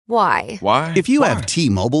Why? Why? If you have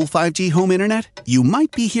T-Mobile 5G home internet, you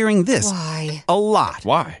might be hearing this Why? a lot.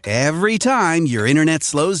 Why? Every time your internet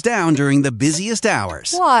slows down during the busiest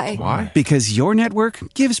hours. Why? Why? Because your network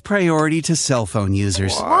gives priority to cell phone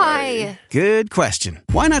users. Why? Good question.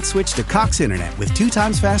 Why not switch to Cox Internet with 2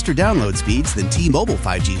 times faster download speeds than T-Mobile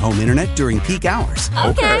 5G home internet during peak hours?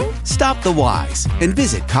 Okay. Stop the whys and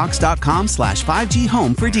visit cox.com/5G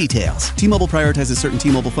home for details. T-Mobile prioritizes certain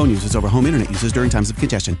T-Mobile phone users over home internet users during times of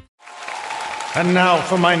congestion. And now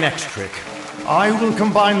for my next trick. I will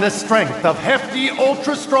combine the strength of hefty,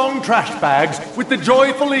 ultra-strong trash bags with the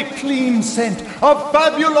joyfully clean scent of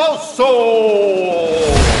Fabuloso!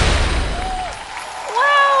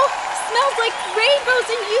 Wow! Smells like rainbows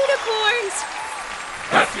and unicorns!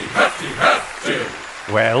 Hefty, hefty,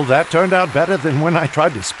 hefty! Well, that turned out better than when I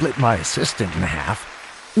tried to split my assistant in half.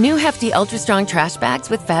 New hefty ultra strong trash bags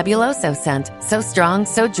with Fabuloso scent. So strong,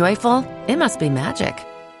 so joyful, it must be magic.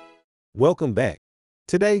 Welcome back.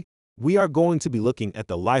 Today, we are going to be looking at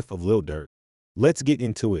the life of Lil Durk. Let's get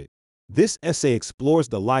into it. This essay explores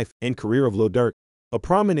the life and career of Lil Durk, a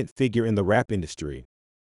prominent figure in the rap industry.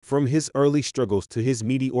 From his early struggles to his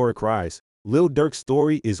meteoric rise, Lil Durk's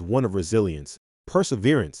story is one of resilience,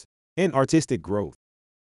 perseverance, and artistic growth.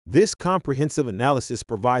 This comprehensive analysis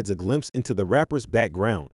provides a glimpse into the rapper's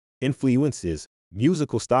background, influences,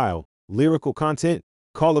 musical style, lyrical content,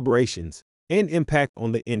 collaborations, and impact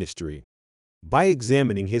on the industry. By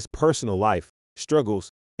examining his personal life,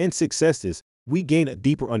 struggles, and successes, we gain a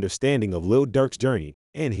deeper understanding of Lil Durk's journey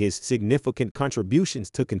and his significant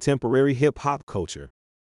contributions to contemporary hip-hop culture.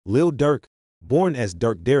 Lil Durk, born as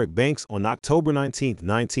Durk Derek Banks on October 19,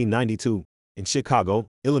 1992, in Chicago,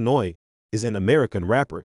 Illinois, is an American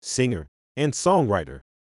rapper, singer, and songwriter.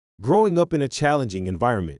 Growing up in a challenging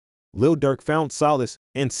environment, Lil Durk found solace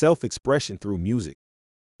and self-expression through music.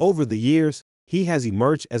 Over the years, he has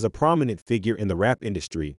emerged as a prominent figure in the rap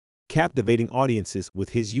industry, captivating audiences with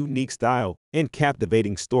his unique style and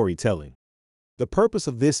captivating storytelling. The purpose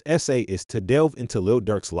of this essay is to delve into Lil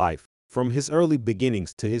Durk's life, from his early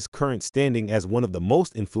beginnings to his current standing as one of the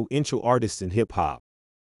most influential artists in hip-hop.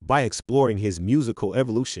 By exploring his musical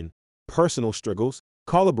evolution, personal struggles,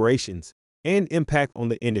 collaborations, and impact on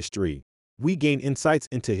the industry, we gain insights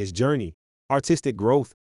into his journey, artistic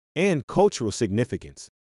growth, and cultural significance.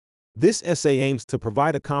 This essay aims to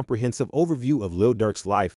provide a comprehensive overview of Lil Durk's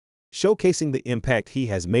life, showcasing the impact he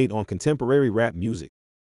has made on contemporary rap music.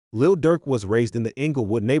 Lil Durk was raised in the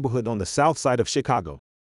Inglewood neighborhood on the south side of Chicago.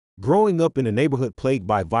 Growing up in a neighborhood plagued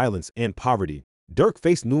by violence and poverty, Durk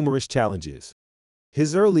faced numerous challenges.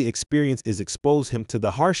 His early experiences exposed him to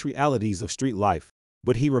the harsh realities of street life,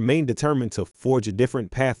 but he remained determined to forge a different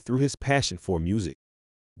path through his passion for music.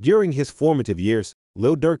 During his formative years,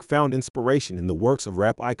 Lil Durk found inspiration in the works of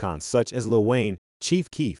rap icons such as Lil Wayne, Chief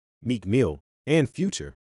Keef, Meek Mill, and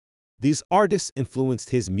Future. These artists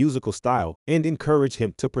influenced his musical style and encouraged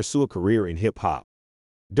him to pursue a career in hip-hop.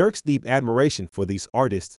 Durk's deep admiration for these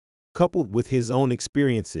artists, coupled with his own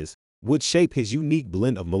experiences, would shape his unique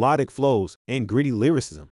blend of melodic flows and gritty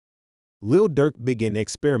lyricism. Lil Durk began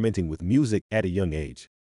experimenting with music at a young age.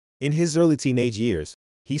 In his early teenage years,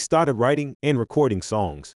 he started writing and recording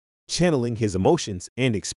songs, channeling his emotions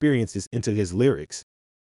and experiences into his lyrics.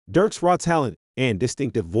 Durk's raw talent and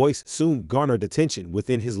distinctive voice soon garnered attention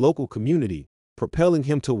within his local community, propelling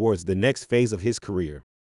him towards the next phase of his career.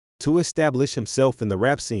 To establish himself in the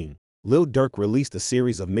rap scene, Lil Durk released a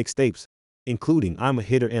series of mixtapes, including I'm a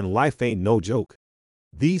Hitter and Life Ain't No Joke.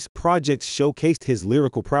 These projects showcased his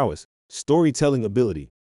lyrical prowess, storytelling ability,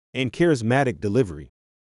 and charismatic delivery.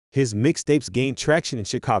 His mixtapes gained traction in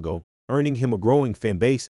Chicago, earning him a growing fan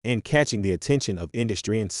base and catching the attention of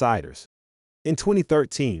industry insiders. In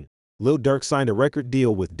 2013, Lil Durk signed a record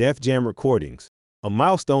deal with Def Jam Recordings, a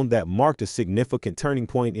milestone that marked a significant turning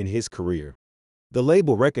point in his career. The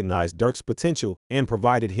label recognized Durk's potential and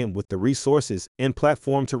provided him with the resources and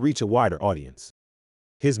platform to reach a wider audience.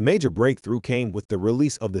 His major breakthrough came with the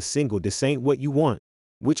release of the single This Ain't What You Want,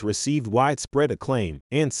 which received widespread acclaim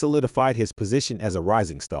and solidified his position as a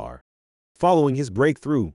rising star. Following his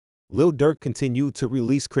breakthrough, Lil Durk continued to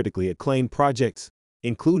release critically acclaimed projects,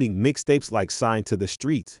 including mixtapes like Signed to the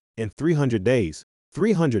Streets and 300 Days,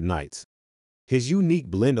 300 Nights. His unique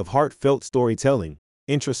blend of heartfelt storytelling,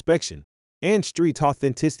 introspection, and street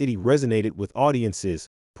authenticity resonated with audiences,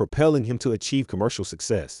 propelling him to achieve commercial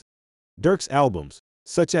success. Durk's albums,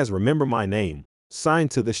 such as Remember My Name,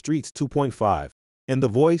 Signed to the Streets 2.5, and The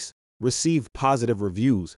Voice, received positive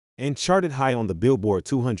reviews and charted high on the Billboard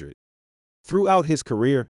 200. Throughout his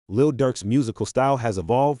career, Lil Durk's musical style has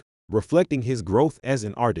evolved, reflecting his growth as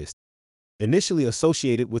an artist. Initially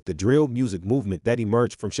associated with the drill music movement that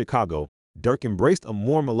emerged from Chicago, Durk embraced a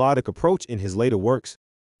more melodic approach in his later works,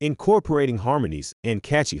 incorporating harmonies and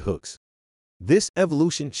catchy hooks. This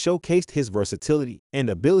evolution showcased his versatility and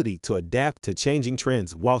ability to adapt to changing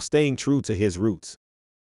trends while staying true to his roots.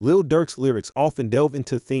 Lil Durk's lyrics often delve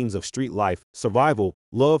into themes of street life, survival,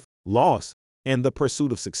 love, loss, and the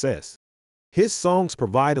pursuit of success. His songs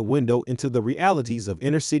provide a window into the realities of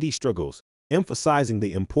inner-city struggles, emphasizing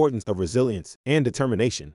the importance of resilience and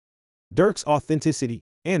determination. Durk's authenticity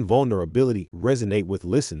and vulnerability resonate with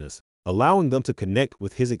listeners, allowing them to connect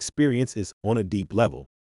with his experiences on a deep level.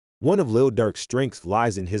 One of Lil Durk's strengths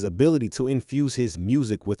lies in his ability to infuse his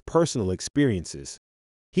music with personal experiences.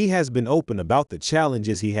 He has been open about the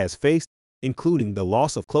challenges he has faced, including the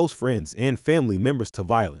loss of close friends and family members to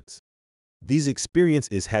violence. These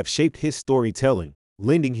experiences have shaped his storytelling,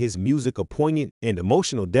 lending his music a poignant and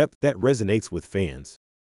emotional depth that resonates with fans.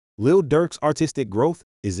 Lil Durk's artistic growth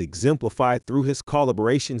is exemplified through his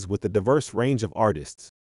collaborations with a diverse range of artists.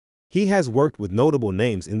 He has worked with notable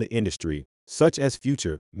names in the industry, such as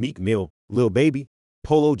Future, Meek Mill, Lil Baby,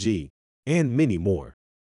 Polo G, and many more.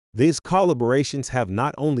 These collaborations have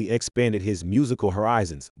not only expanded his musical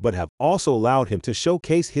horizons, but have also allowed him to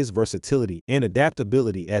showcase his versatility and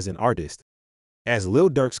adaptability as an artist. As Lil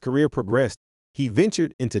Durk's career progressed, he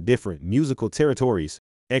ventured into different musical territories,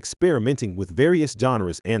 experimenting with various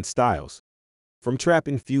genres and styles. From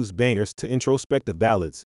trap-infused bangers to introspective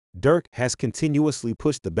ballads, Durk has continuously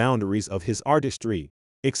pushed the boundaries of his artistry,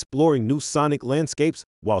 exploring new sonic landscapes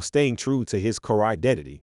while staying true to his core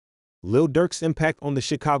identity. Lil Durk's impact on the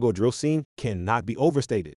Chicago drill scene cannot be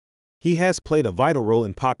overstated. He has played a vital role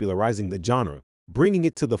in popularizing the genre, bringing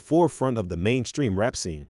it to the forefront of the mainstream rap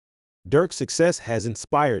scene. Durk's success has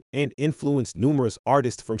inspired and influenced numerous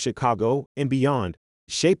artists from Chicago and beyond,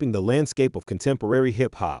 shaping the landscape of contemporary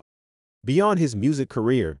hip-hop. Beyond his music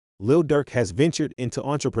career, Lil Durk has ventured into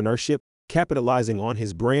entrepreneurship, capitalizing on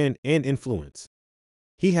his brand and influence.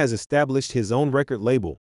 He has established his own record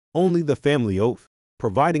label, Only the Family Oath,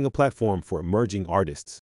 providing a platform for emerging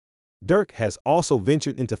artists. Durk has also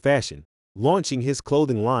ventured into fashion, launching his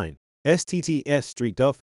clothing line, STTS Street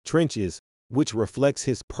Duff Trenches, which reflects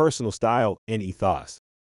his personal style and ethos.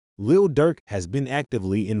 Lil Durk has been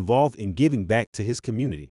actively involved in giving back to his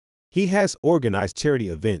community. He has organized charity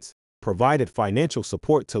events, provided financial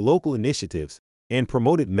support to local initiatives, and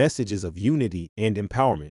promoted messages of unity and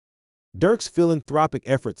empowerment. Durk's philanthropic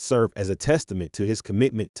efforts serve as a testament to his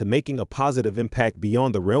commitment to making a positive impact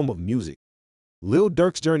beyond the realm of music. Lil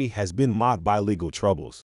Durk's journey has been marked by legal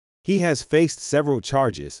troubles. He has faced several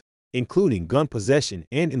charges, including gun possession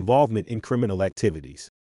and involvement in criminal activities.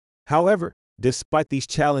 However, despite these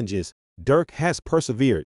challenges, Durk has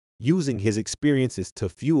persevered, using his experiences to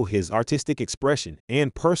fuel his artistic expression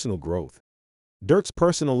and personal growth. Durk's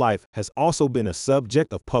personal life has also been a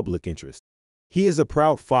subject of public interest. He is a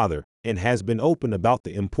proud father and has been open about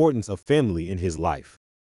the importance of family in his life.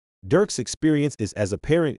 Durk's experiences as a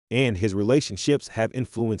parent and his relationships have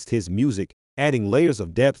influenced his music, adding layers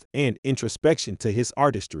of depth and introspection to his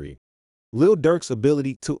artistry. Lil Durk's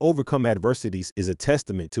ability to overcome adversities is a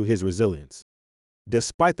testament to his resilience.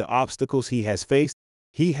 Despite the obstacles he has faced,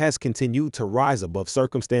 he has continued to rise above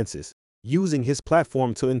circumstances, using his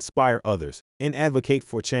platform to inspire others and advocate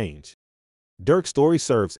for change. Durk's story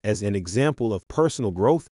serves as an example of personal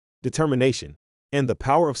growth, determination, and the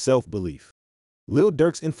power of self-belief. Lil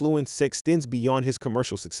Durk's influence extends beyond his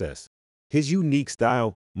commercial success. His unique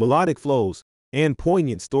style, melodic flows, and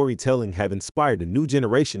poignant storytelling have inspired a new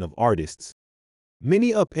generation of artists.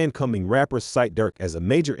 Many up-and-coming rappers cite Durk as a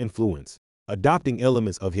major influence, adopting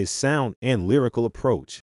elements of his sound and lyrical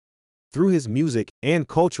approach. Through his music and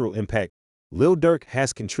cultural impact, Lil Durk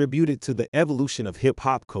has contributed to the evolution of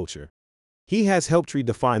hip-hop culture. He has helped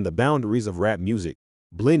redefine the boundaries of rap music,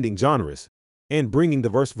 blending genres, and bringing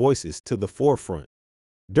diverse voices to the forefront.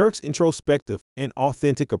 Durk's introspective and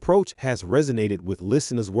authentic approach has resonated with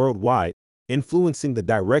listeners worldwide, influencing the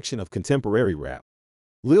direction of contemporary rap.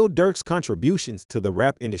 Lil Durk's contributions to the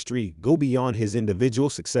rap industry go beyond his individual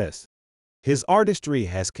success. His artistry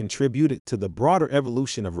has contributed to the broader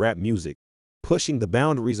evolution of rap music, pushing the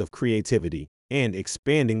boundaries of creativity and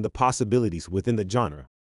expanding the possibilities within the genre.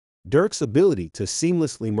 Durk's ability to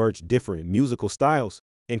seamlessly merge different musical styles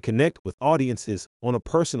and connect with audiences on a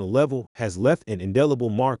personal level has left an indelible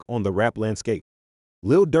mark on the rap landscape.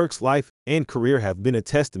 Lil Durk's life and career have been a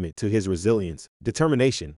testament to his resilience,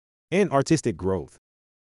 determination, and artistic growth.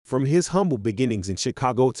 From his humble beginnings in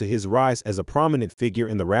Chicago to his rise as a prominent figure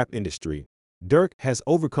in the rap industry, Durk has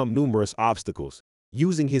overcome numerous obstacles,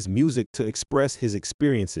 using his music to express his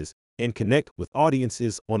experiences and connect with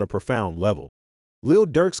audiences on a profound level. Lil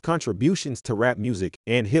Durk's contributions to rap music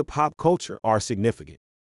and hip-hop culture are significant.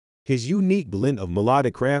 His unique blend of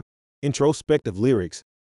melodic rap, introspective lyrics,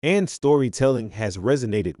 and storytelling has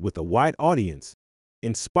resonated with a wide audience,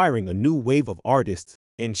 inspiring a new wave of artists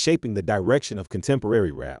and shaping the direction of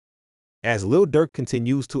contemporary rap. As Lil Durk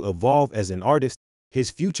continues to evolve as an artist,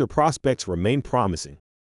 his future prospects remain promising.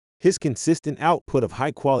 His consistent output of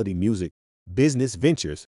high-quality music, business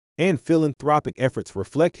ventures, and philanthropic efforts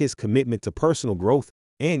reflect his commitment to personal growth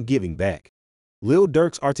and giving back. Lil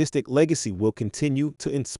Durk's artistic legacy will continue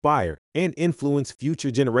to inspire and influence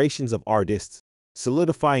future generations of artists,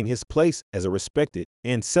 solidifying his place as a respected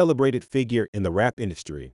and celebrated figure in the rap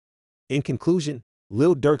industry. In conclusion,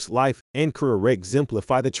 Lil Durk's life and career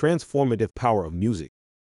exemplify the transformative power of music.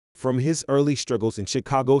 From his early struggles in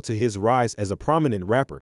Chicago to his rise as a prominent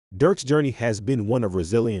rapper, Durk's journey has been one of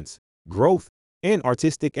resilience, growth, and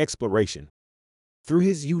artistic exploration. Through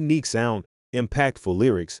his unique sound, impactful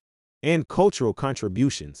lyrics, and cultural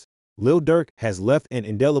contributions, Lil Durk has left an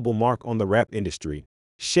indelible mark on the rap industry,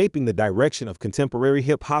 shaping the direction of contemporary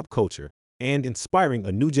hip-hop culture and inspiring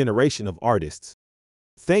a new generation of artists.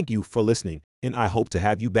 Thank you for listening, and I hope to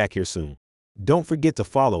have you back here soon. Don't forget to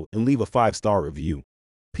follow and leave a 5-star review.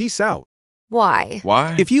 Peace out. Why?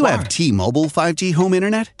 Why? If you have T-Mobile 5G home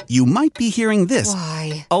internet, you might be hearing this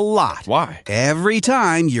Why? a lot. Why? Every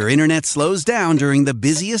time your internet slows down during the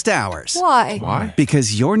busiest hours. Why? Why?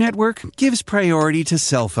 Because your network gives priority to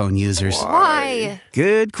cell phone users. Why?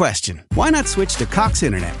 Good question. Why not switch to Cox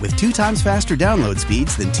Internet with 2 times faster download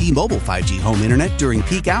speeds than T-Mobile 5G home internet during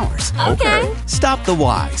peak hours? Okay. Stop the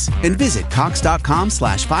whys and visit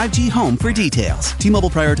cox.com/5G home for details. T-Mobile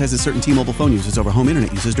prioritizes certain T-Mobile phone users over home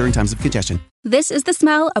internet users during times of congestion. This is the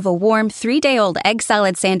smell of a warm 3-day-old egg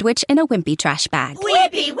salad sandwich in a wimpy trash bag.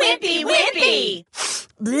 Whippy, whippy, whippy!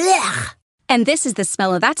 Blech. And this is the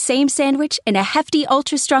smell of that same sandwich in a hefty,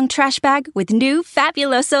 ultra-strong trash bag with new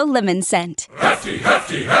Fabuloso lemon scent. Hefty,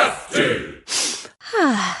 hefty, hefty!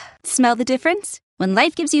 Smell the difference? When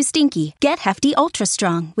life gives you stinky, get Hefty Ultra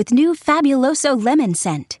Strong with new Fabuloso lemon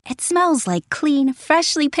scent. It smells like clean,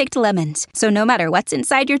 freshly picked lemons. So no matter what's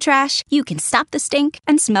inside your trash, you can stop the stink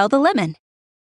and smell the lemon.